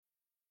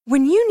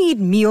When you need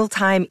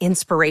mealtime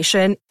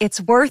inspiration,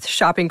 it's worth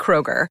shopping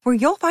Kroger, where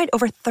you'll find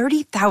over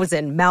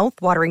 30,000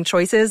 mouth-watering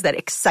choices that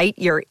excite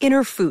your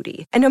inner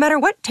foodie. And no matter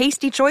what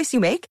tasty choice you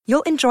make,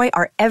 you'll enjoy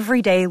our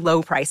everyday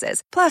low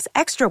prices, plus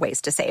extra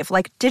ways to save,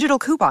 like digital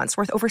coupons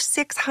worth over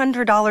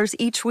 $600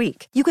 each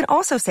week. You can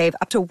also save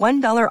up to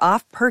 $1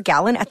 off per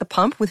gallon at the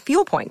pump with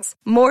fuel points.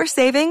 More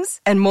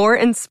savings and more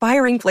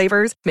inspiring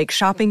flavors make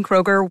shopping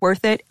Kroger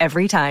worth it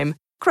every time.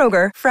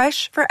 Kroger,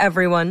 fresh for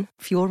everyone.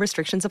 Fuel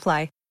restrictions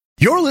apply.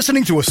 You're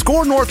listening to a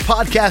Score North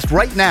podcast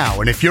right now,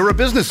 and if you're a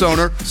business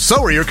owner, so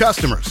are your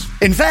customers.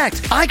 In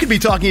fact, I could be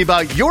talking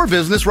about your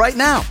business right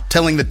now,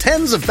 telling the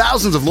tens of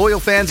thousands of loyal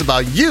fans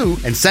about you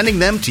and sending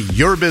them to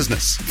your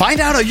business. Find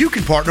out how you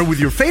can partner with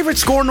your favorite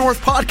Score North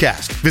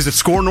podcast. Visit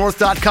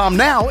scorenorth.com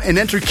now and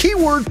enter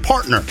keyword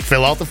partner.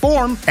 Fill out the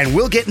form, and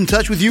we'll get in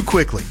touch with you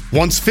quickly.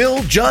 Once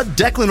Phil, Judd,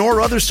 Declan, or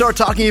others start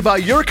talking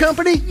about your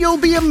company, you'll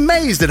be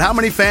amazed at how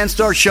many fans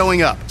start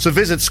showing up. So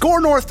visit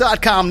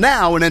scorenorth.com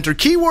now and enter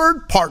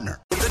keyword partner.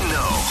 The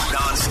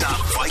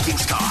non-stop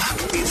Vikings talk.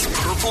 It's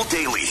Purple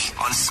Daily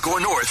on Score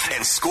North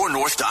and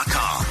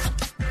ScoreNorth.com.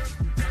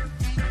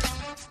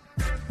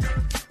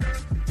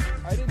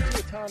 I didn't do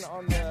a ton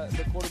on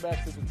the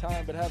quarterbacks at the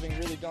time, but having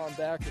really gone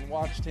back and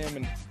watched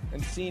him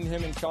and seen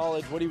him in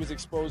college, what he was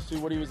exposed to,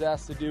 what he was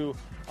asked to do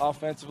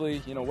offensively,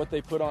 what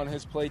they put on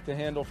his plate to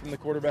handle from the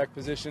quarterback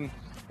position,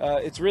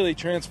 it's really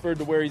transferred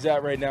to where he's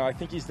at right now. I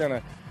think he's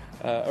done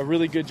a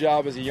really good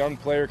job as a young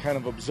player, kind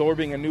of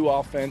absorbing a new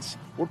offense.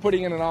 We're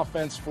putting in an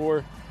offense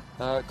for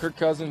Kirk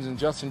Cousins and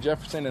Justin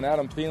Jefferson and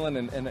Adam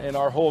Thielen and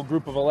our whole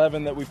group of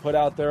 11 that we put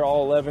out there,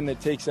 all 11. It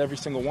takes every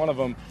single one of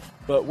them.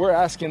 But we're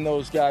asking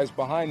those guys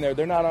behind there,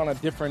 they're not on a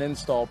different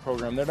install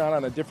program. They're not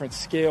on a different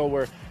scale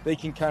where they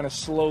can kind of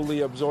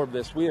slowly absorb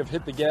this. We have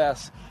hit the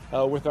gas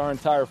with our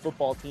entire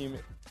football team.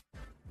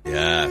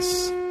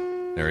 Yes,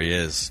 there he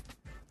is.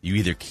 You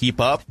either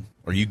keep up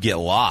or you get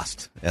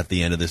lost at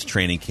the end of this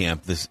training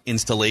camp, this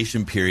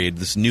installation period,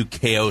 this new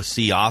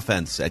KOC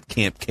offense at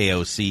Camp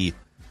KOC.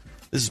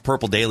 This is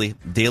Purple Daily,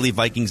 Daily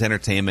Vikings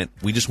Entertainment.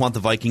 We just want the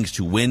Vikings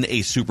to win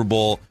a Super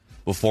Bowl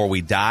before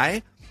we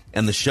die.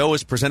 And the show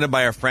is presented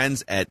by our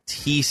friends at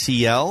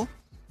TCL,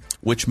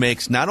 which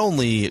makes not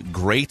only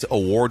great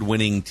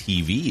award-winning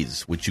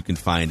TVs, which you can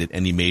find at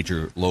any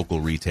major local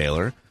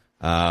retailer,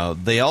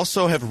 they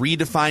also have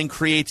redefined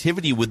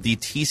creativity with the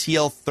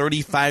TCL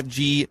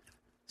 35G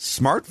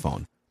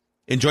smartphone.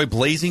 Enjoy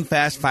blazing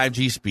fast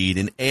 5G speed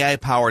and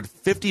AI-powered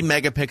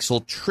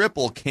 50-megapixel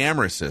triple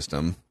camera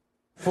system.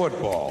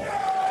 Football. Oh,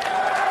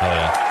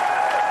 yeah.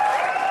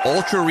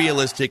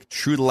 Ultra-realistic,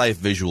 true-to-life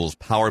visuals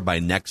powered by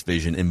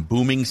NextVision and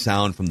booming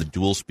sound from the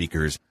dual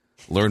speakers.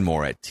 Learn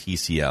more at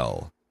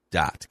TCL.com.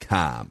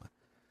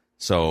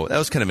 So that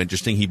was kind of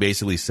interesting. He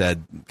basically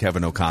said,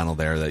 Kevin O'Connell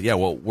there, that, yeah,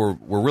 well, we're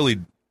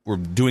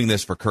doing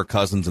this for Kirk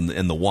Cousins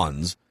and the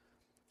ones,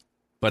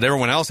 but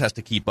everyone else has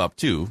to keep up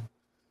too.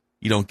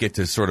 You don't get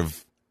to sort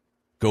of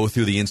go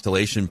through the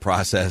installation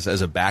process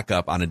as a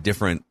backup on a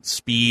different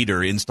speed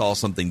or install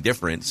something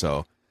different.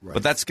 So, right.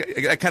 But that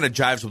kind of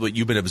jives with what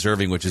you've been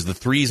observing, which is the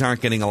threes aren't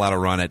getting a lot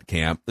of run at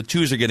camp. The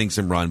twos are getting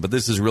some run, but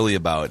this is really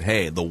about,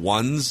 hey, the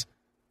ones.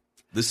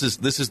 This is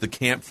the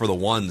camp for the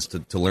ones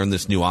to learn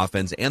this new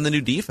offense and the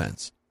new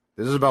defense.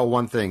 This is about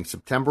one thing.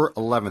 September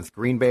 11th,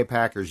 Green Bay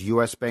Packers,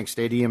 U.S. Bank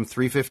Stadium,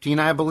 3:15,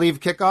 I believe,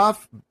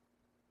 kickoff.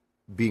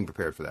 Being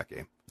prepared for that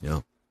game.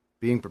 Yeah.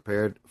 Being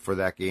prepared for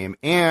that game.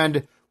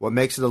 And what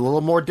makes it a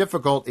little more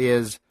difficult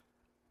is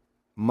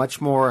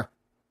much more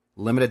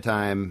limited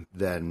time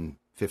than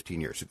 15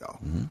 years ago.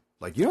 Mm-hmm.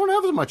 Like, you don't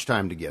have as much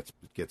time to get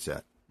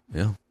set.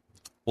 Yeah.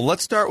 Well,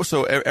 let's start with,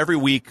 so every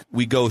week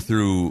we go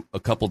through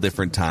a couple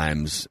different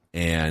times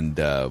and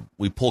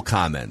we pull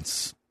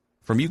comments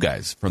from you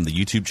guys, from the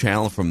YouTube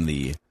channel, from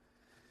the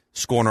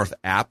Score North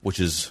app,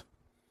 which is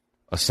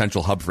a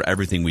central hub for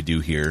everything we do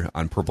here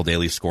on Purple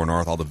Daily Score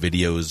North, all the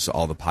videos,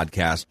 all the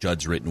podcasts,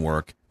 Judd's written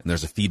work, and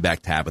there's a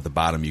feedback tab at the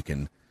bottom. You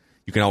can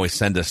always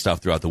send us stuff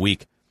throughout the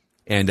week.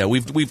 And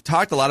we've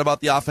talked a lot about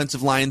the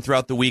offensive line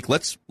throughout the week.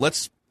 Let's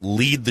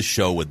lead the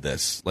show with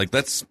this. Like,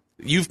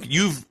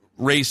 you've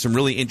raised some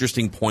really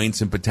interesting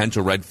points and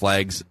potential red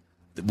flags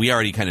that we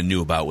already kind of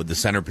knew about with the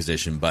center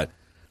position, but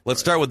let's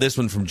start with this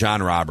one from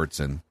John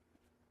Robertson.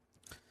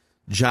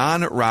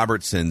 John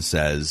Robertson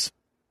says,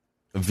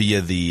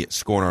 via the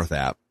Score North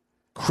app,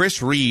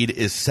 Chris Reed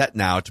is set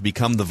now to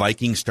become the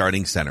Vikings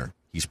starting center,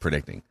 he's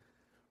predicting.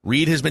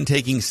 Reed has been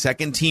taking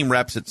second-team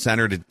reps at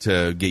center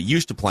to get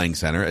used to playing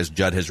center, as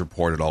Judd has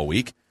reported all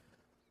week.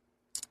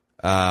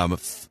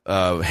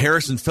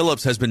 Harrison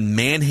Phillips has been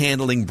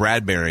manhandling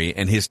Bradbury,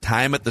 and his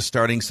time at the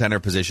starting center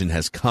position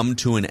has come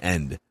to an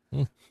end.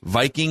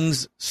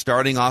 Vikings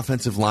starting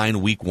offensive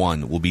line week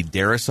 1 will be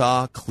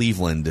Darisaw,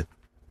 Cleveland,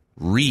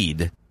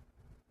 Reed,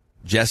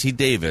 Jesse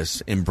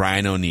Davis, and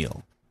Brian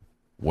O'Neill.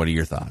 What are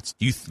your thoughts?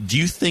 Do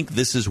you think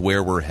this is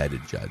where we're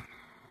headed, Judd?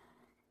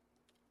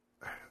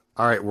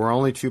 All right, we're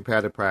only 2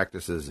 padded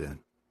practices in.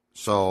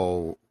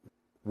 So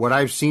what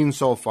I've seen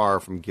so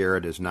far from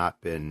Garrett has not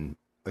been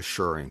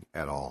assuring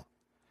at all.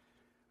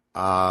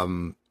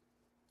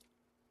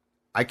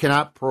 I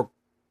cannot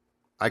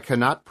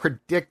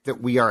predict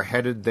that we are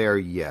headed there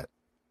yet.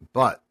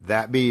 But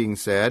that being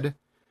said,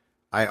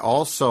 I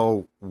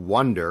also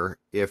wonder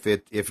if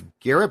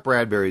Garrett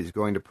Bradbury is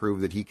going to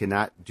prove that he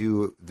cannot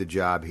do the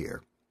job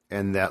here,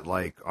 and that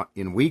like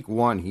in week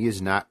 1 he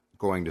is not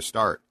going to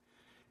start.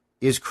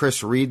 Is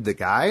Chris Reed the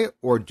guy,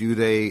 or do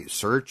they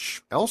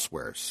search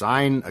elsewhere,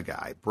 sign a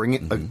guy,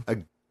 bring a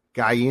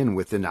guy in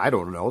within, I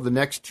don't know, the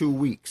next 2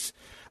 weeks?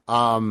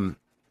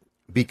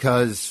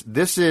 Because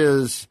this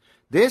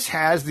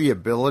has the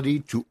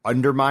ability to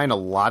undermine a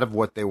lot of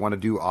what they want to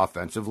do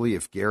offensively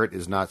if Garrett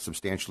is not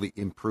substantially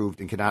improved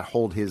and cannot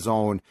hold his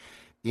own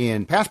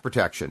in pass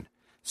protection.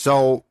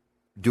 So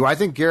do I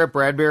think Garrett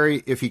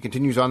Bradbury, if he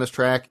continues on this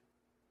track,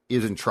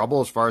 is in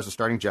trouble as far as the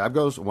starting job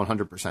goes?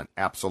 100%.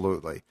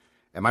 Absolutely.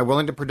 Am I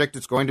willing to predict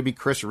it's going to be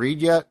Chris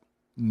Reed yet?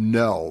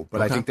 No, but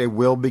okay. I think they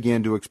will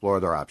begin to explore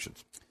their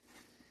options.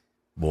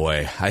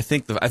 Boy, I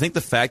think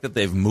the fact that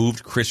they've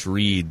moved Chris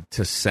Reed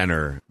to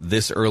center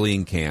this early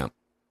in camp,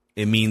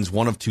 it means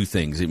one of two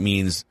things. It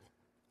means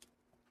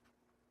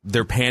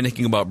they're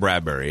panicking about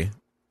Bradbury,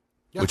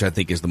 which I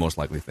think is the most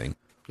likely thing.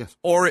 Yes.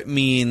 Or it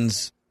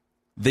means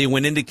they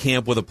went into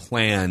camp with a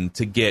plan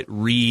to get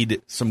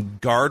Reed some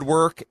guard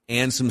work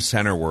and some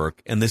center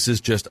work, and this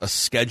is just a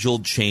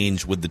scheduled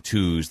change with the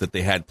twos that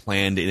they had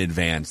planned in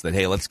advance, that,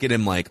 hey, let's get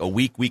him like a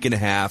week and a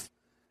half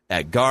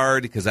at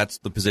guard, because that's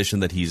the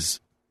position that he's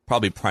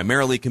probably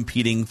primarily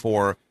competing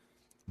for.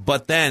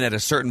 But then at a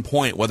certain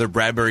point, whether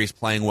Bradbury's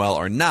playing well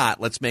or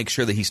not, let's make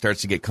sure that he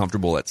starts to get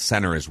comfortable at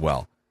center as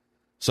well.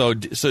 So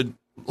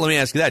let me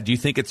ask you that. Do you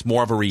think it's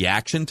more of a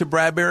reaction to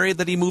Bradbury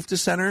that he moved to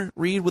center,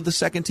 Reed, with the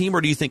second team?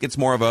 Or do you think it's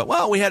more of a,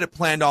 well, we had it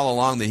planned all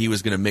along that he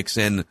was going to mix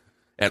in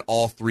at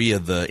all three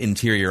of the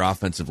interior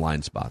offensive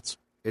line spots?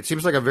 It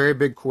seems like a very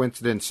big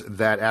coincidence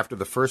that after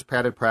the first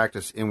padded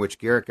practice in which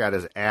Garrett got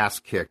his ass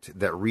kicked,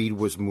 that Reed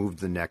was moved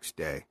the next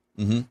day.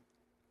 Mm-hmm.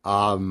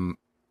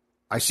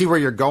 I see where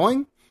you're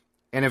going.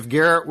 And if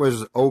Garrett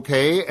was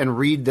okay and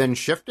Reed then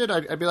shifted,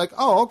 I'd be like,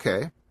 oh,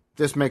 okay,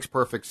 this makes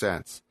perfect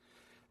sense.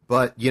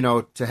 But, you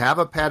know, to have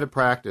a padded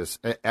practice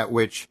at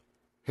which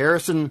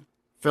Harrison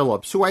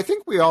Phillips, who I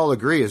think we all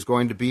agree is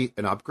going to be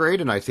an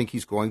upgrade, and I think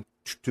he's going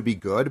to be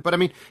good. But, I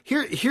mean,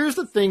 here's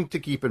the thing to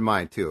keep in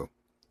mind, too,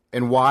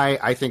 and why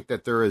I think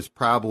that there is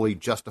probably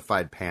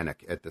justified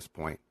panic at this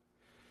point.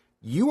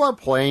 You are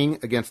playing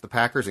against the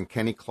Packers and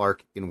Kenny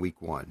Clark in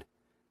week 1.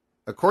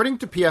 According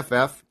to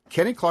PFF,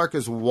 Kenny Clark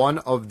is one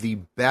of the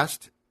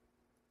best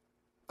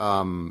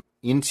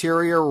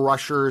interior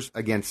rushers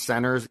against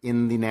centers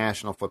in the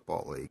National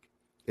Football League.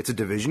 It's a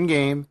division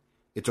game.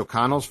 It's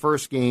O'Connell's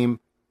first game.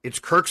 It's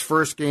Kirk's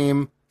first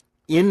game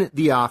in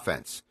the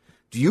offense.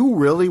 Do you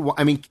really want...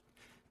 I mean,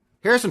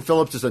 Harrison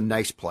Phillips is a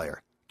nice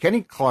player.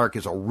 Kenny Clark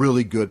is a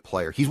really good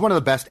player. He's one of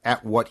the best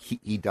at what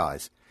he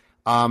does.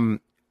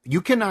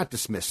 You cannot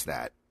dismiss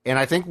that. And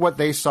I think what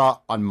they saw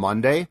on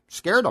Monday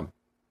scared them.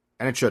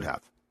 And it should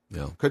have.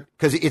 Yeah.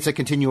 Because it's a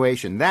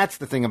continuation. That's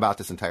the thing about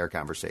this entire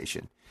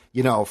conversation.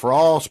 You know, for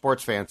all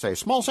sports fans say,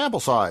 small sample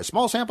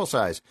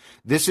size.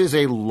 This is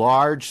a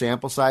large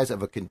sample size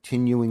of a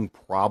continuing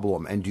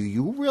problem. And do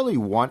you really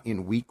want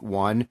in week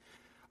 1,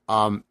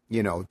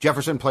 you know,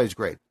 Jefferson plays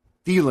great.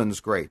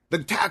 Thielen's great.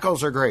 The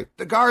tackles are great.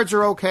 The guards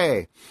are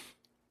okay.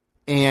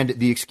 And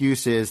the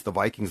excuse is the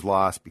Vikings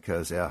lost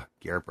because,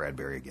 Garrett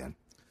Bradbury again.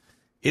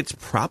 It's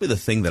probably the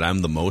thing that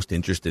I'm the most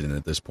interested in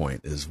at this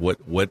point is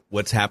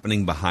what's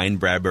happening behind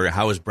Bradbury.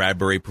 How is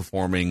Bradbury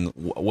performing?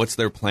 What's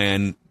their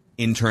plan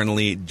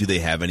internally? Do they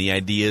have any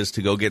ideas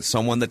to go get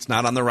someone that's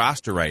not on the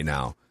roster right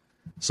now?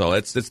 So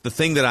it's the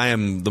thing that I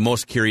am the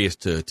most curious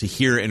to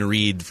hear and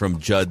read from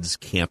Judd's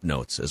camp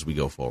notes as we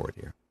go forward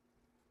here.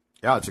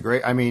 Yeah, it's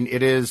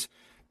it is.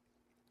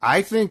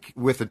 I think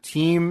with a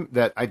team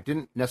that I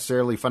didn't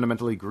necessarily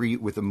fundamentally agree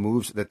with the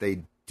moves that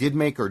they did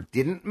make or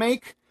didn't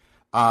make,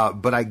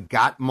 but I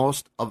got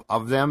most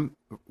of them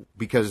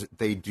because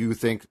they do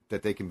think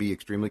that they can be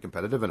extremely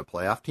competitive in a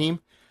playoff team.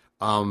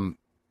 And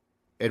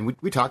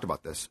we talked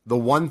about this.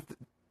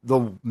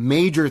 The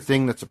major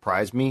thing that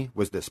surprised me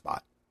was this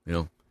spot.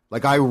 Yeah.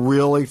 Like, I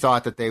really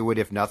thought that they would,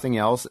 if nothing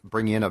else,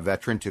 bring in a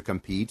veteran to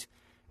compete.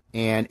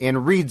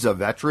 And Reed's a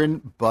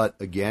veteran, but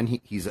again,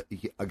 he's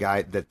a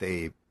guy that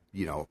they,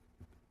 you know,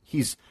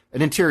 he's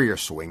an interior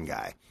swing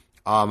guy.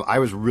 I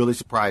was really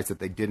surprised that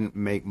they didn't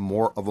make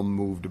more of a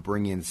move to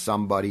bring in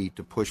somebody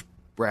to push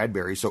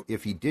Bradbury. So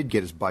if he did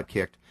get his butt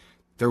kicked,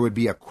 there would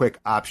be a quick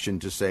option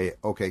to say,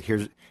 okay,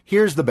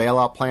 here's the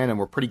bailout plan, and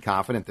we're pretty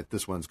confident that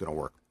this one's going to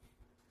work.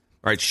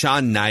 All right,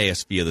 Sean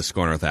Nias via the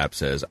Score North app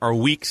says, are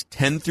weeks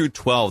 10 through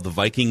 12 the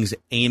Vikings'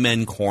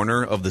 amen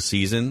corner of the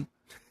season?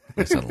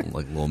 That's like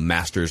a little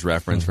Masters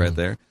reference right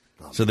there.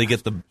 So they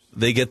get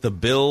the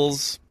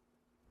Bills,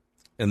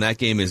 and that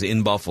game is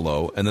in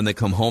Buffalo, and then they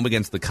come home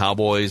against the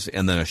Cowboys,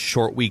 and then a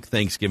short week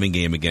Thanksgiving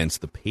game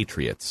against the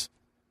Patriots.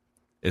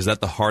 Is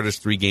that the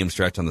hardest 3-game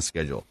stretch on the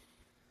schedule?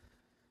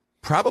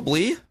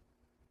 Probably.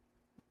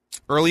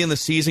 Early in the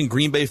season,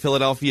 Green Bay,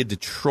 Philadelphia,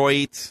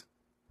 Detroit,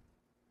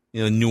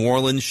 New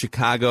Orleans,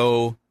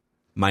 Chicago,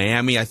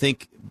 Miami. I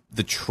think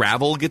the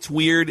travel gets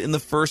weird in the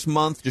first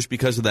month just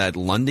because of that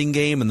London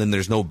game, and then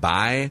there's no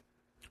bye.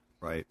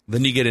 Right.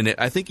 Then you get in it.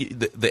 I think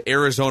the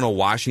Arizona,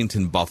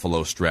 Washington,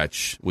 Buffalo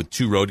stretch with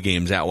 2 road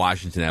games at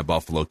Washington, at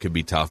Buffalo could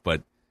be tough.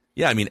 But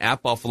yeah, I mean,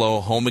 at Buffalo,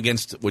 home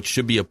against what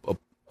should be a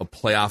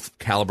playoff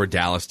caliber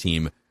Dallas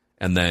team,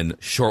 and then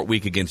short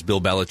week against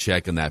Bill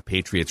Belichick and that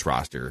Patriots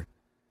roster.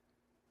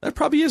 That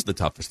probably is the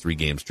toughest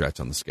 3-game stretch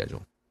on the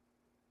schedule.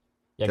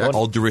 Yeah,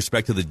 all due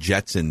respect to the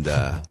Jets and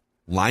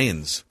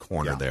Lions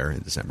corner there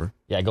in December.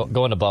 Yeah,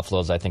 going to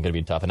Buffalo's, I think, going to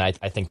be tough. And I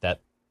think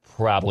that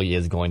probably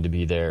is going to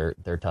be their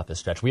toughest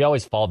stretch. We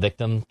always fall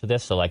victim to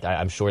this, so like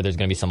I'm sure there's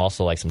going to be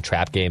some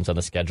trap games on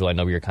the schedule. I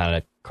know we were kind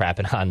of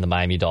crapping on the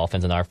Miami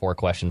Dolphins in our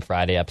 4-question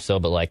Friday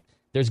episode, but like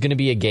there's going to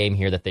be a game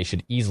here that they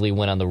should easily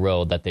win on the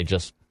road that they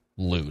just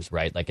lose,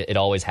 right? Like it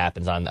always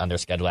happens on their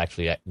schedule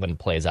actually when it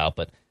plays out.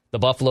 But the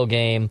Buffalo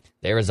game,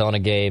 the Arizona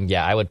game,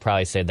 yeah, I would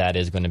probably say that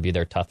is going to be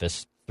their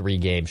toughest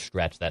 3-game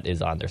stretch that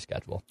is on their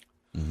schedule.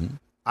 Mm-hmm.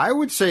 I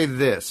would say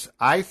this.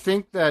 I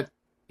think that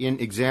in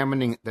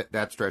examining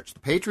that stretch, the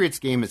Patriots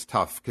game is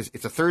tough because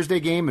it's a Thursday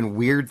game and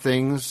weird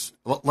things.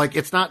 Like,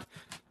 it's not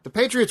 – the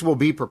Patriots will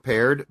be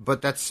prepared,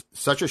 but that's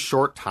such a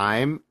short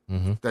time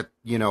that,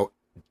 you know,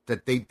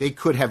 that they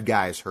could have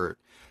guys hurt.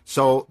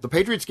 So the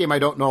Patriots game, I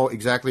don't know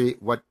exactly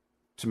what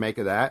to make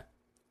of that.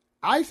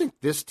 I think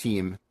this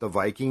team, the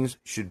Vikings,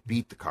 should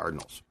beat the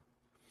Cardinals.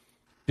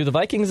 Do the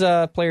Vikings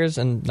players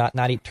and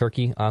not eat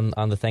turkey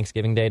on the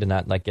Thanksgiving day to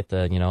not like get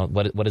the, you know,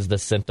 what is the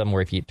symptom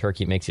where if you eat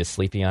turkey it makes you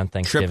sleepy on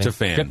Thanksgiving?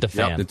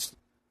 Tryptophan. Yep.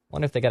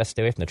 Wonder if they got to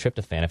stay away from the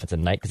tryptophan if it's a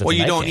night because well,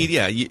 you don't game. eat.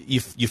 Yeah,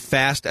 you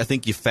fast. I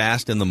think you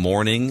fast in the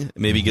morning.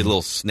 Maybe get a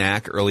little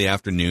snack early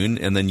afternoon,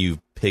 and then you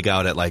pig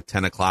out at like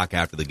 10 o'clock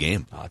after the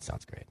game. Oh, it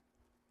sounds great.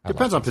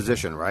 Depends on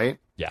position, right?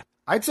 Yeah,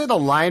 I'd say the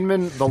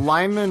linemen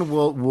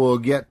will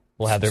get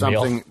have their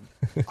something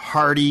meal.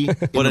 hearty.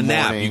 But a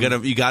nap,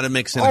 morning. you got to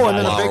mix in a couple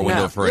hour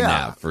window for a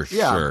nap for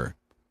yeah. sure.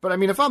 But I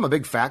mean, if I'm a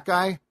big fat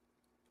guy,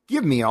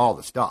 give me all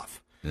the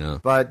stuff. Yeah.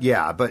 But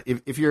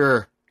if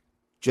you're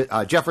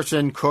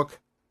Jefferson, Cook,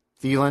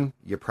 Thielen,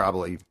 you're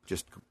probably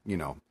just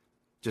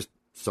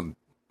some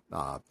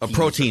a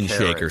protein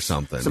shake or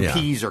something. Some yeah.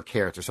 peas or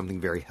carrots or something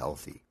very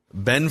healthy.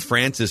 Ben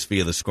Francis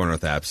via the Score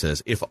North app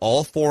says, if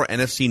all 4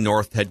 NFC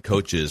North head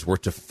coaches were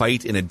to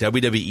fight in a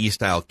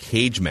WWE-style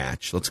cage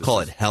match, let's call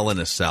it Hell in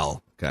a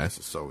Cell. Okay, this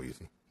is so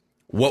easy.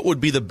 What would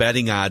be the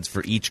betting odds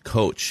for each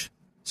coach?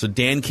 So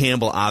Dan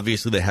Campbell,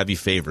 obviously the heavy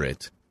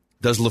favorite.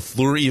 Does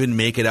LaFleur even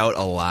make it out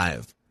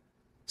alive?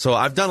 So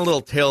I've done a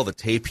little tail of the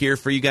tape here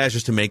for you guys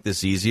just to make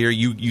this easier.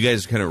 You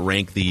guys kind of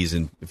rank these,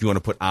 and if you want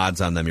to put odds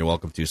on them, you're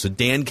welcome to. So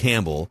Dan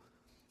Campbell,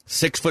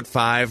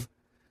 6'5",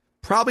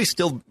 probably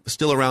still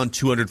around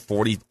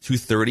 240,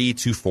 230,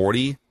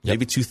 240,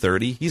 maybe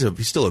 230.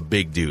 He's still a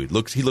big dude.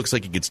 He looks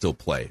like he could still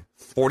play.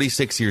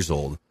 46 years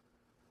old.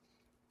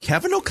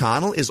 Kevin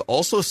O'Connell is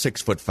also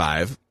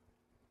 6'5",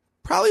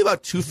 probably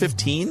about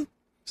 215.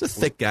 He's a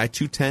thick guy,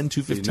 210,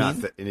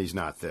 215. He's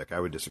not thick. I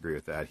would disagree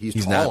with that.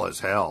 He's tall as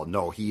hell.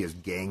 No, he is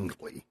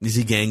gangly. Is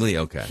he gangly?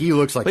 Okay. He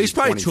looks like he's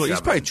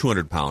probably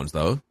 200 pounds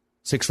though.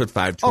 6'5",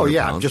 200 Oh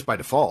yeah, pounds. just by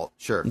default,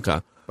 sure.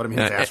 Okay. But I mean,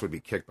 his ass would be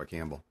kicked by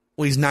Campbell.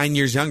 Well, he's 9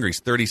 years younger. He's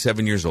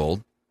 37 years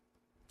old.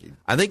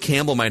 I think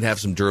Campbell might have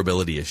some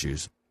durability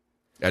issues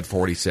at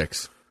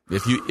 46.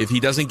 If he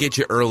doesn't get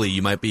you early,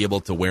 you might be able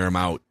to wear him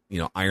out,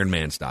 Iron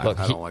Man style. Look,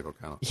 I don't like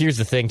O'Connell. Here's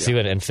the thing, too,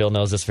 and Phil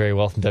knows this very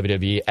well from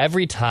WWE.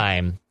 Every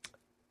time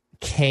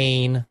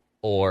Kane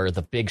or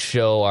the Big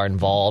Show are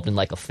involved in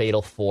like a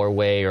fatal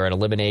 4-way or an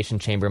elimination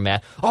chamber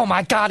match, oh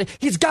my God,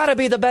 he's got to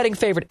be the betting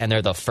favorite. And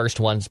they're the first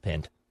ones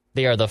pinned.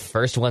 They are the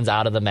first ones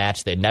out of the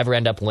match. They never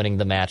end up winning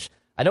the match.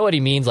 I know what he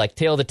means, like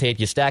tail of the tape,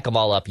 you stack them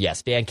all up.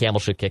 Yes, Dan Campbell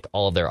should kick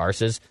all of their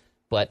arses,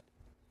 but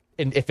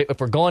if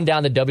we're going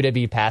down the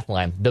WWE path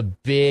line, the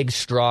big,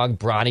 strong,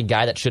 brawny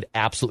guy that should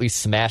absolutely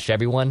smash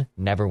everyone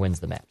never wins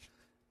the match.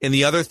 And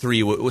the other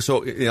three,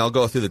 so I'll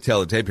go through the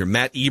tail of the tape here.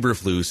 Matt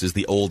Eberflus is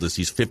the oldest.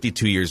 He's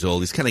 52 years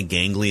old. He's kind of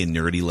gangly and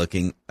nerdy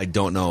looking. I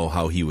don't know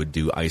how he would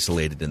do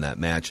isolated in that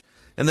match.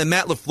 And then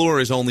Matt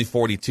LaFleur is only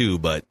 42,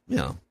 but,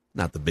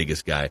 not the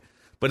biggest guy.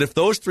 But if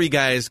those three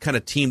guys kind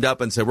of teamed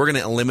up and said, we're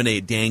going to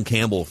eliminate Dan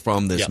Campbell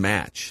from this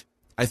match,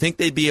 I think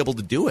they'd be able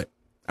to do it.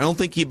 I don't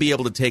think he'd be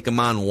able to take him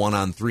on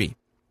 1-on-3.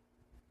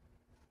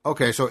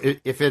 Okay, so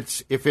if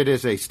it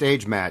is a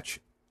stage match,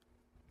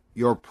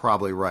 you're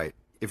probably right.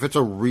 If it's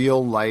a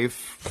real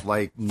life,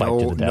 like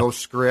no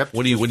script,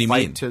 what do you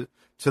mean to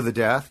the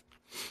death?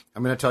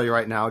 I'm going to tell you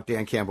right now,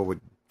 Dan Campbell would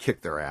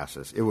kick their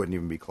asses. It wouldn't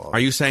even be close. Are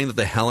you saying that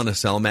the Hell in a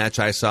Cell match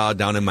I saw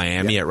down in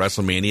Miami at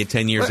WrestleMania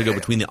 10 years ago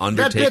between The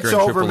Undertaker and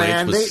over, Triple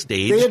H was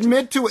staged? They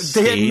admit to it.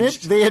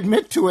 They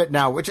admit to it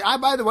now, which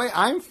by the way,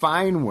 I'm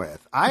fine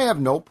with. I have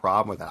no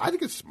problem with that. I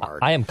think it's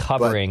smart. I am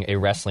covering a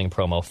wrestling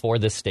promo for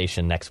this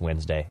station next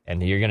Wednesday,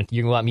 and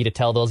you want me to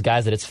tell those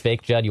guys that it's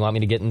fake, Judd? You want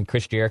me to get in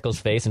Chris Jericho's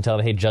face and tell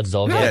him, hey, Judd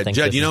Zolgad thinks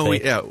Judd, this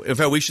is fake? in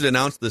fact, we should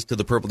announce this to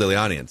the Purple Daily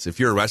audience. If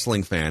you're a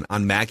wrestling fan,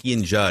 on Mackie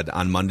and Judd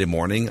on Monday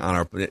morning,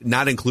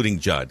 not including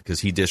Judd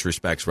because he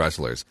disrespects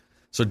wrestlers.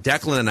 So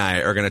Declan and I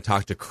are going to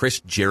talk to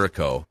Chris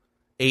Jericho,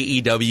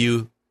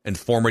 AEW and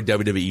former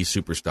WWE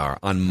superstar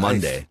on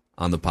Monday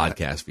on the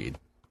podcast feed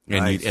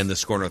and the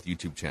Score North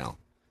YouTube channel.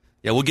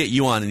 Yeah, we'll get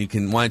you on,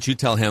 and why don't you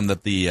tell him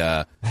that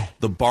the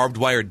barbed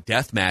wire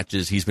death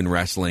matches he's been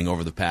wrestling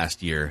over the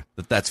past year,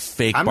 that's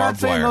fake I'm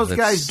barbed wire. I'm not saying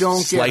those guys don't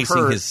get slicing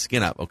hurt. his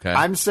skin up, okay?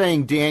 I'm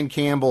saying Dan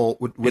Campbell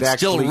would it's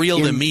actually still real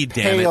to me,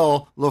 damn it.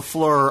 impale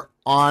LaFleur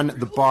on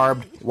the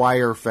barbed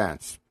wire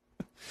fence.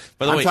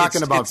 By the way,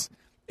 talking about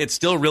it's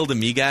still real to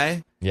me,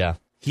 guy. Yeah.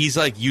 He's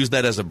like used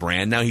that as a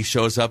brand now. He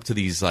shows up to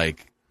these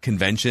like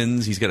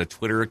conventions. He's got a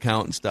Twitter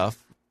account and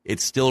stuff.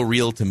 It's still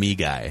real to me,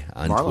 guy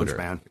on Marlins Twitter.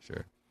 fan.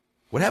 Sure.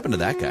 What happened to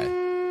that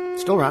guy?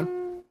 Still around.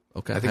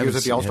 Okay, I think he was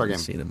at the All-Star game.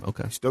 Seen him.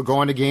 Okay, still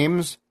going to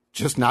games,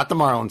 just not the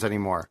Marlins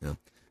anymore.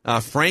 Yeah.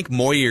 Frank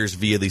Moyers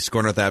via the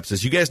Score North app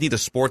says, you guys need a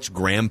sports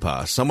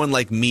grandpa, someone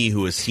like me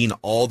who has seen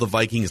all the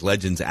Vikings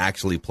legends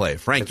actually play.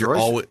 Frank, you're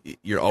always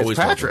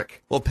Patrick.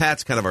 Welcome. Well,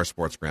 Pat's kind of our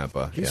sports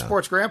grandpa. He's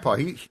sports grandpa.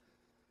 He's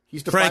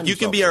Frank, you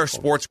can be our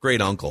sports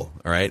great uncle.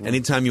 All right.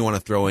 Anytime you want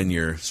to throw in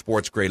your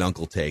sports great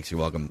uncle takes, you're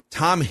welcome.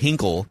 Tom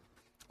Hinkle,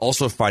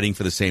 also fighting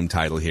for the same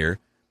title here,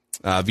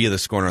 via the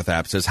Score North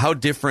app, says, how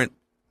different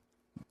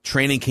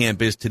training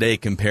camp is today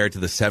compared to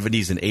the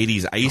 70s and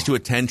 80s. I used to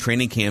attend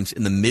training camps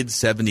in the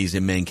mid-70s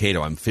in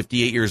Mankato. I'm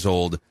 58 years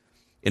old,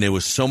 and it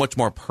was so much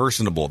more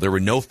personable. There were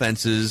no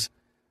fences,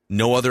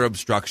 no other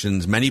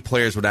obstructions. Many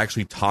players would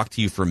actually talk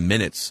to you for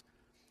minutes.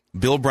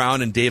 Bill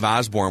Brown and Dave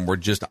Osborne were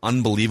just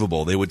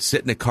unbelievable. They would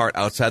sit in a cart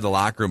outside the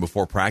locker room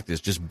before practice,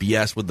 just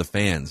BS with the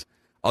fans.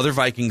 Other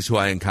Vikings who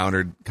I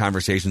encountered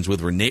conversations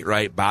with were Nate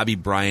Wright, Bobby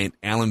Bryant,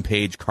 Alan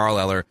Page, Carl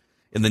Eller.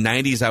 In the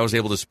 90s, I was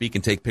able to speak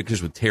and take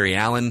pictures with Terry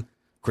Allen,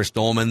 Chris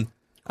Dolman.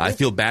 I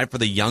feel bad for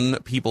the young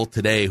people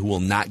today who will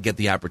not get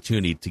the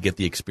opportunity to get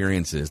the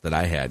experiences that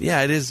I had.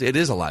 Yeah, it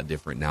is a lot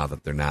different now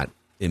that they're not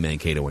in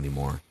Mankato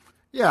anymore.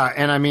 Yeah,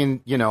 and I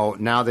mean,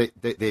 now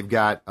they've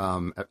got,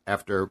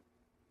 after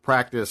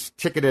practice,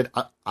 ticketed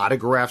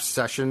autograph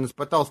sessions,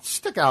 but they'll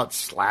stick out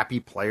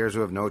slappy players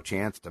who have no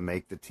chance to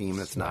make the team.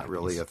 That's not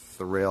really a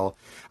thrill.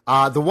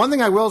 The one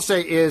thing I will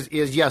say is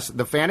yes,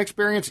 the fan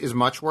experience is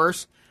much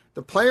worse.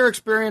 The player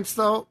experience,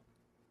 though,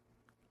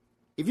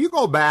 if you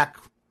go back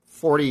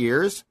 40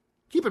 years,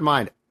 keep in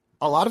mind,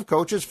 a lot of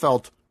coaches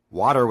felt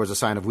water was a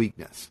sign of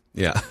weakness.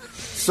 Yeah.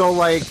 So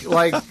I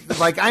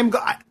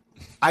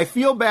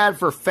feel bad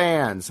for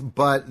fans,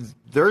 but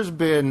there's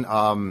been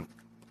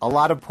a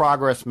lot of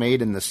progress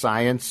made in the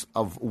science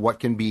of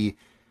what can be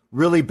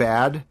really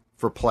bad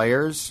for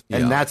players,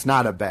 and that's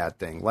not a bad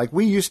thing. Like,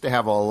 we used to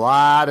have a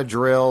lot of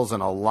drills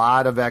and a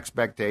lot of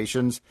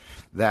expectations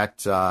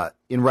that,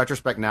 in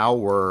retrospect now,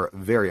 were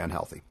very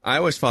unhealthy. I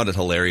always found it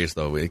hilarious,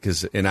 though,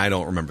 and I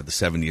don't remember the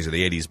 70s or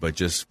the 80s, but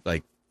just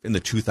like in the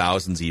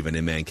 2000s even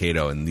in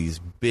Mankato, and these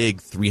big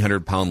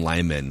 300-pound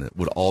linemen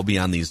would all be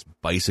on these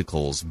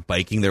bicycles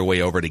biking their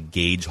way over to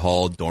Gage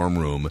Hall dorm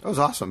room. That was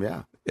awesome,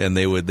 yeah. And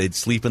they'd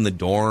sleep in the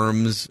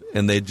dorms,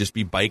 and they'd just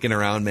be biking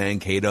around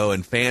Mankato,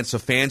 and fans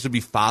would be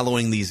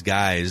following these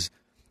guys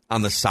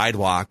on the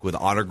sidewalk with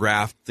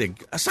autographed,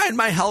 sign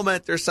my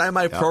helmet or sign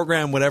my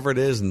program, whatever it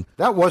is. And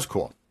that was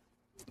cool.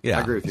 Yeah,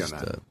 I agree with you on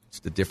that.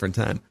 It's a different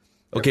time.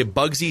 Okay,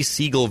 Bugsy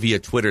Siegel via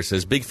Twitter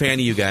says, big fan of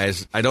you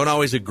guys. I don't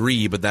always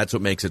agree, but that's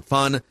what makes it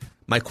fun.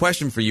 My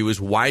question for you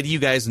is, why do you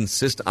guys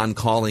insist on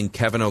calling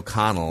Kevin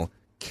O'Connell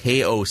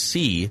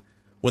KOC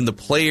when the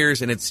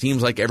players and it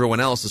seems like everyone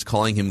else is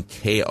calling him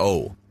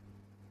KO?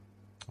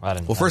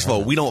 Well, first of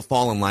all, we don't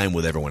fall in line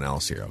with everyone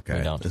else here, okay?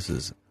 We don't. This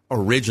is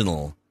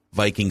original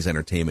Vikings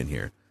entertainment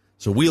here.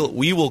 So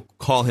we will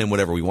call him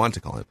whatever we want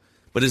to call him.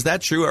 But is that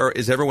true, or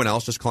is everyone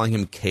else just calling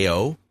him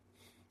KO?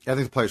 I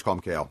think the players call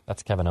him KO.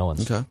 That's Kevin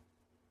Owens. Okay.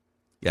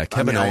 Yeah,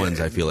 Kevin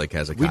Owens, I feel like,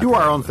 has a we do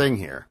our own thing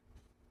here.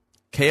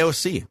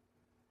 KOC.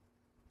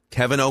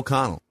 Kevin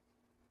O'Connell.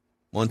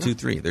 1, 2,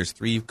 3. There's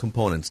 3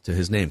 components to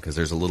his name because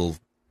there's a little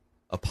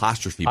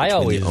apostrophe between I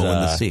always the O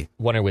and the C.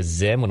 Wonder with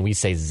Zim, when we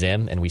say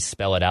Zim and we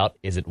spell it out,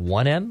 is it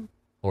 1 M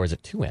or is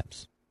it 2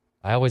 M's?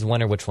 I always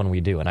wonder which one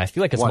we do, and I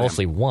feel like it's 1 M.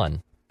 mostly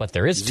 1, but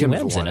there is Zim's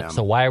 2 M's in 1 it, M.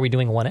 so why are we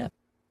doing 1 M?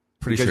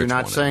 Pretty because sure you're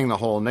not 1 M. saying the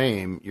whole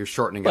name, you're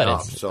shortening But it up.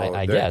 it's- So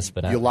I guess,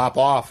 but you lop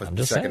off at I'm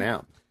the just second saying.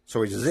 M.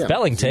 So he's Zim.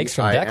 Spelling takes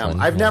from Z-I-M. Declan,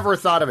 I've yeah. never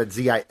thought of it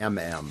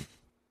Z-I-M-M.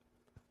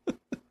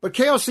 But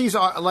KOC's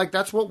like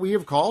that's what we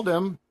have called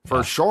him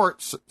for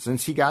short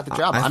since he got the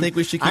job. I think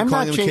we should keep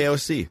calling him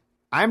KOC.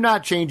 I'm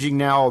not changing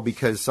now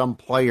because some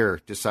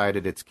player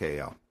decided it's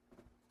KO.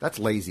 That's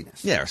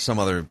laziness. Yeah, or some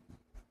other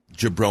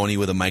jabroni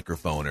with a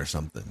microphone or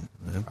something.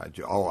 I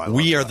We love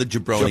are the that.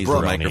 jabronis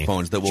with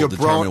microphones that will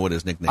determine what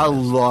his nickname I is.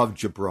 love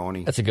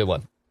jabroni. That's a good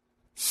one.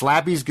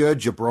 Slappy's good.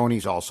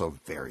 Jabroni's also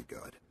very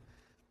good.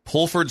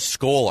 Pulford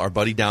Skoll, our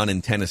buddy down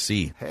in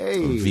Tennessee,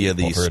 Hey. via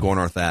the Pulford. Score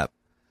North app.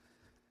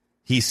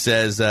 He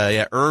says,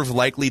 Irv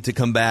likely to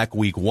come back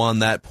week 1.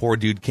 That poor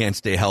dude can't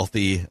stay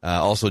healthy.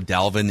 Also,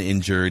 Dalvin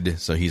injured,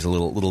 so he's a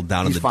little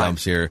down in the fine.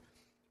 dumps here.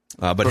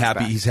 But Looks happy.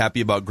 back. He's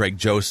happy about Greg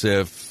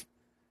Joseph,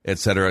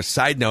 etc.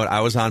 Side note: I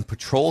was on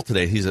patrol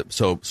today.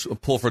 So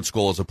Pulford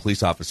Skoll is a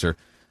police officer.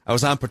 I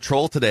was on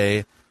patrol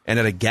today, and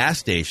at a gas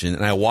station,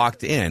 and I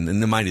walked in,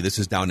 and mind you, this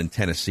is down in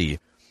Tennessee,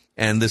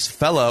 and this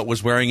fella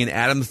was wearing an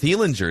Adam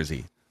Thielen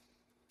jersey.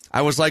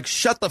 I was like,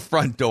 shut the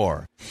front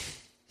door.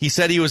 He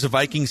said he was a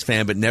Vikings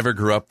fan but never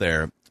grew up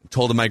there.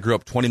 Told him I grew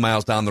up 20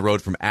 miles down the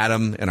road from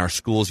Adam, and our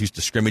schools used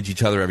to scrimmage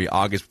each other every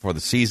August before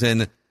the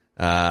season.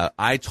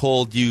 I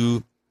told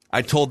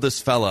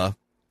this fella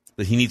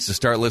that he needs to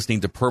start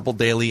listening to Purple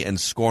Daily and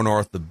Score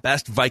North, the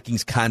best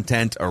Vikings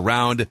content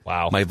around.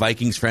 Wow. My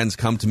Vikings friends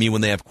come to me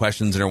when they have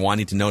questions and are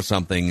wanting to know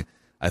something.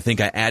 I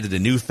think I added a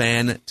new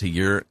fan to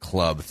your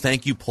club.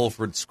 Thank you,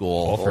 Pulford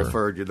School.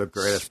 Pulford, you're the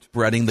greatest.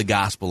 Spreading the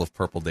gospel of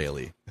Purple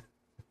Daily.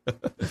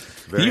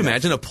 Can you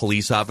imagine a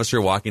police officer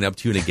walking up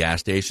to you in a gas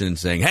station and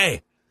saying,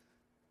 hey,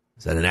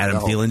 is that an Adam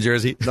Thielen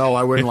jersey? No,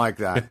 I wouldn't like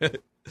that.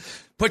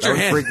 Put That your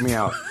would hand. freak me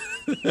out.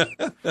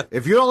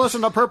 If you don't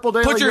listen to Purple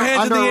Daily, Put your you're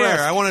hands in under the arrest.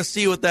 air. I want to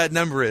see what that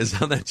number is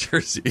on that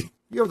jersey.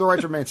 You have the right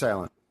to remain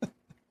silent.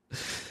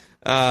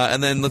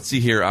 And then let's see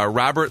here.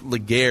 Robert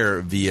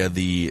Laguerre via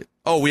the...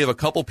 Oh, we have a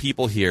couple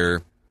people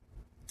here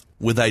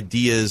with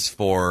ideas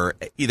for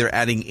either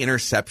adding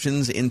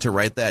interceptions in to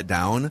write that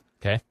down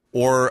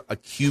or a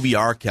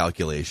QBR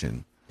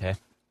calculation. Okay.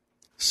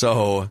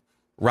 So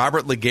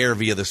Robert Laguerre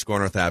via the Score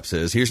North app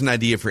says, here's an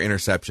idea for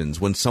interceptions.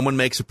 When someone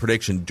makes a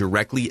prediction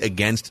directly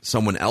against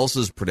someone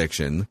else's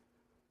prediction,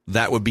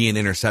 that would be an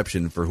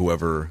interception for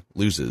whoever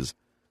loses.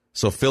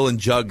 So Phil and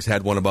Jugs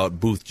had one about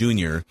Booth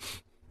Jr.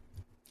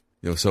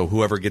 So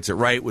whoever gets it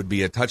right would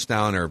be a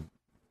touchdown or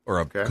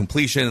a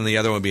completion, and the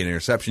other one would be an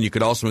interception. You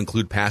could also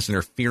include pass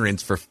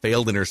interference for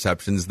failed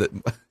interceptions.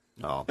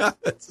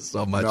 That's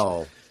so much.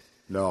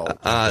 No.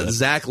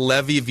 Zach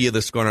Levy via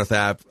the Score North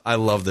app. I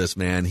love this,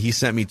 man. He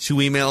sent me 2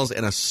 emails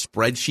and a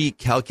spreadsheet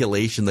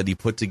calculation that he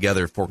put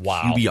together for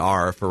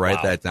QBR for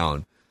write that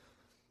down.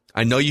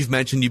 I know you've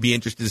mentioned you'd be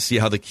interested to see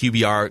how the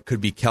QBR could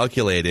be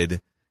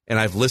calculated, and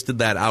I've listed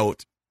that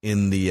out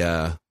in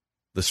the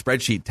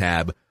spreadsheet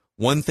tab.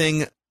 One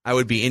thing I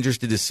would be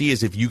interested to see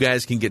is if you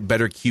guys can get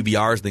better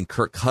QBRs than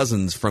Kirk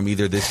Cousins from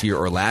either this year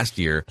or last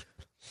year.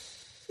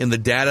 In the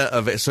data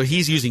of it, so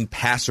he's using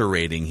passer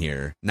rating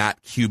here,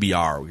 not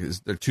QBR, because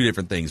they're two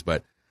different things.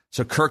 But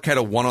so Kirk had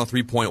a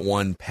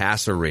 103.1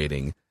 passer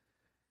rating,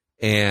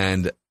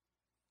 and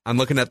I'm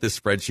looking at this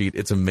spreadsheet.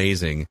 It's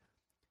amazing.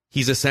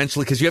 He's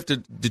essentially, because you have to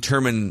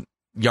determine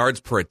yards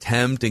per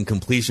attempt and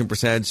completion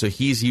percentage, so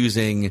he's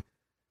using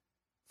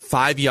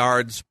 5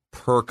 yards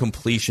per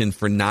completion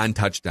for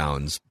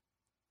non-touchdowns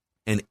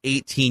and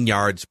 18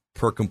 yards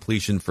per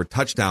completion for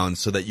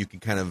touchdowns, so that you can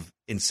kind of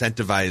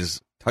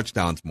incentivize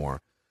touchdowns more.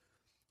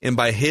 And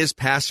by his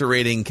passer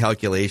rating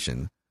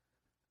calculation,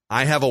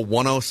 I have a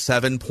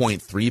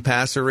 107.3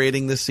 passer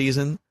rating this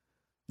season.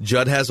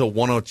 Judd has a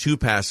 102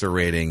 passer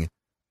rating.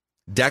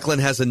 Declan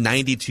has a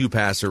 92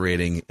 passer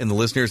rating. And the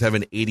listeners have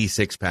an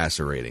 86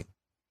 passer rating.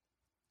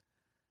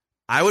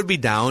 I would be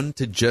down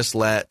to just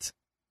I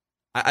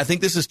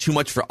think this is too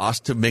much for us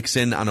to mix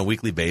in on a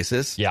weekly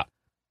basis. Yeah.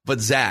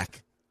 But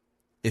Zach,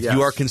 if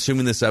you are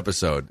consuming this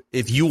episode,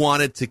 if you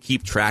wanted to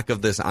keep track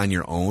of this on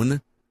your own,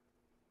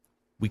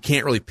 we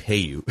can't really pay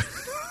you,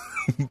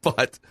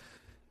 but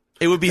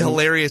it would be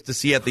hilarious to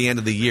see at the end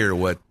of the year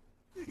or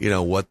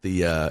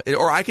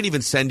I can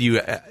even send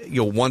you,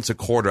 once a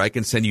quarter, I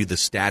can send you the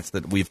stats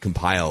that we've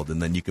compiled, and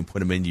then you can put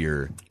them into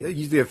your.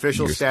 He's the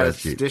official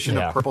statistician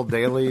of Purple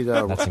Daily.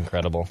 That's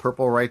incredible.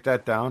 Purple, write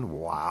that down.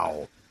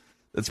 Wow,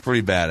 that's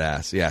pretty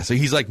badass. Yeah, so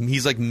he's like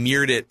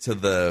mirrored it to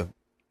the,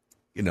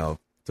 to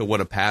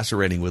what a passer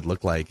rating would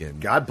look like in.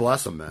 God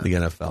bless him, man. The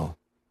NFL.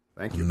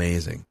 Thank you.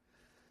 Amazing.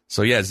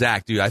 So yeah,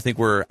 Zach, dude, I think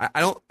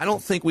I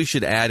don't think we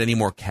should add any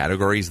more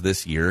categories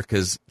this year,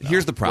 because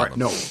here's the problem.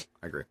 Right. No,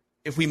 I agree.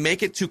 If we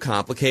make it too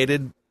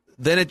complicated,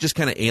 then it just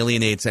kind of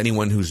alienates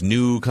anyone who's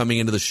new coming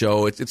into the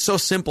show. It's so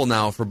simple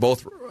now for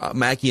both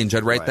Mackie and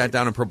Judd. Write that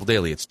down in Purple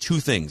Daily. It's 2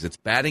 things. It's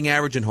batting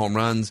average and home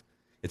runs.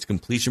 It's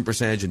completion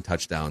percentage and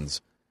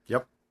touchdowns.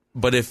 Yep.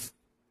 But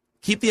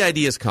keep the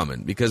ideas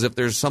coming, because if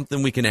there's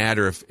something we can add,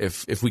 or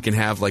if we can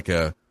have like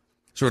a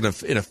sort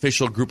of an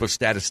official group of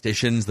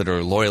statisticians that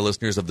are loyal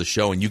listeners of the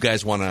show, and you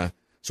guys want to,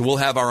 so we'll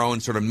have our own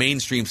sort of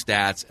mainstream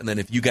stats, and then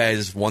if you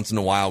guys, once in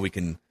a while, we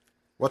can.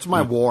 What's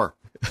my war?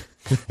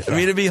 I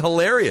mean, it'd be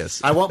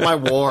hilarious. I want my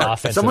war.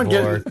 Offensive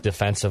war,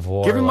 defensive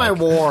war. Give me my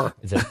war.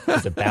 Is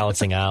it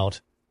balancing out?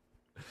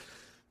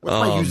 What's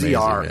my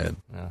UZR? Amazing,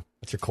 man.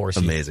 What's your course?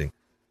 Amazing.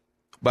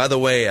 By the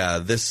way,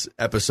 this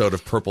episode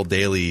of Purple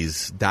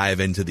Daily's dive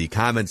into the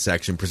comments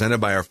section, presented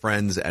by our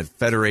friends at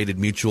Federated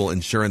Mutual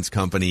Insurance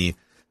Company.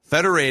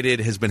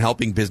 Federated has been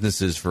helping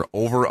businesses for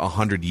over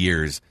 100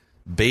 years.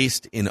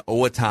 Based in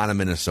Owatonna,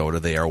 Minnesota,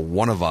 they are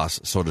one of us,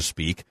 so to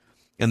speak,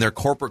 and their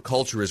corporate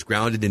culture is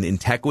grounded in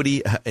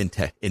equity,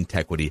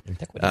 integrity,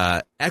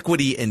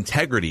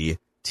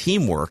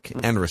 teamwork,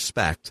 and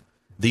respect.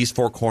 These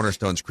 4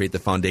 cornerstones create the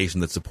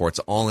foundation that supports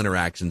all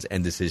interactions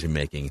and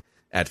decision-making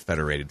at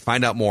Federated.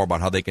 Find out more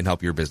about how they can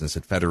help your business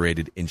at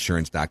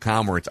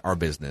federatedinsurance.com, where it's our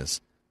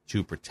business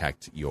to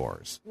protect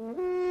yours.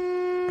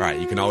 All right,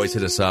 you can always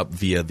hit us up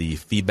via the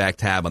feedback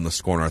tab on the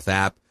Score North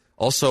app.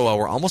 Also,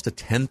 we're almost at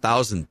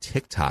 10,000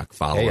 TikTok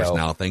followers Heyo.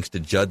 now, thanks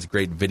to Judd's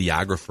great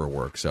videographer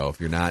work. So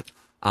if you're not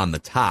on the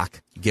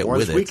talk, get More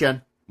with this it.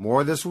 weekend.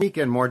 More this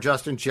weekend. More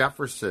Justin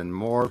Jefferson.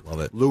 More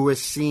Love it.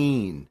 Lewis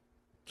Seen.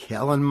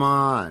 Kellen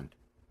Mond.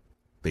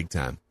 Big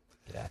time.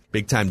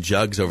 Big time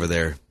Jugs over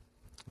there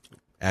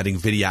adding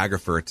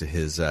videographer to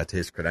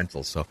his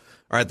credentials. So, all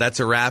right,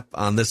 that's a wrap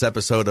on this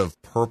episode of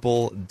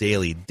Purple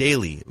Daily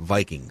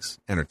Vikings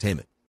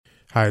Entertainment.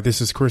 Hi,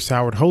 this is Chris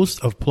Howard,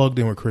 host of Plugged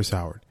In with Chris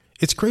Howard.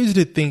 It's crazy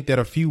to think that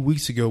a few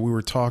weeks ago we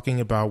were talking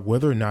about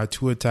whether or not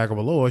Tua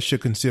Tagovailoa should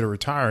consider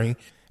retiring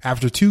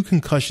after 2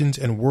 concussions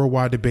and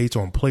worldwide debates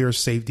on player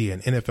safety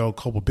and NFL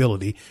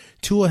culpability.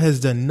 Tua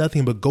has done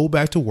nothing but go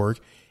back to work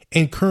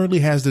and currently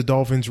has the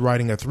Dolphins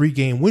riding a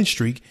 3-game win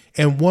streak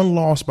and 1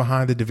 loss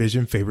behind the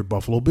division favorite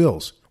Buffalo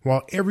Bills.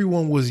 While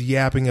everyone was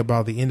yapping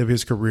about the end of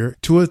his career,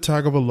 Tua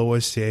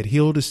Tagovailoa said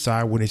he'll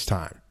decide when it's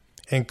time.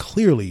 And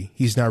clearly,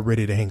 he's not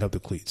ready to hang up the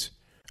cleats.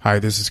 Hi,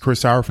 this is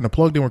Chris Howard from the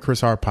Plugged In with Chris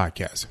Howard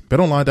podcast.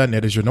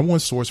 BetOnline.net is your number one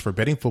source for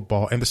betting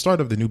football and the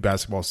start of the new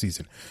basketball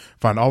season.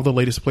 Find all the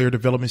latest player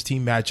developments,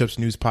 team matchups,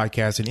 news,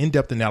 podcasts, and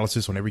in-depth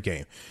analysis on every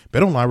game.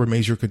 BetOnline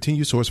remains your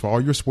continued source for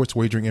all your sports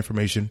wagering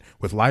information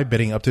with live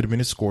betting,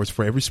 up-to-the-minute scores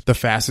for the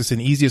fastest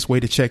and easiest way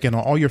to check in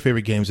on all your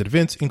favorite games and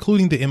events,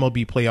 including the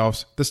MLB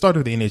playoffs, the start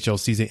of the NHL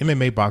season,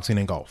 MMA, boxing,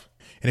 and golf.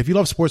 And if you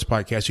love sports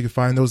podcasts, you can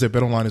find those at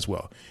BetOnline as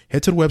well.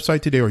 Head to the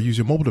website today or use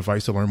your mobile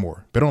device to learn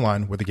more.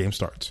 BetOnline, where the game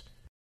starts.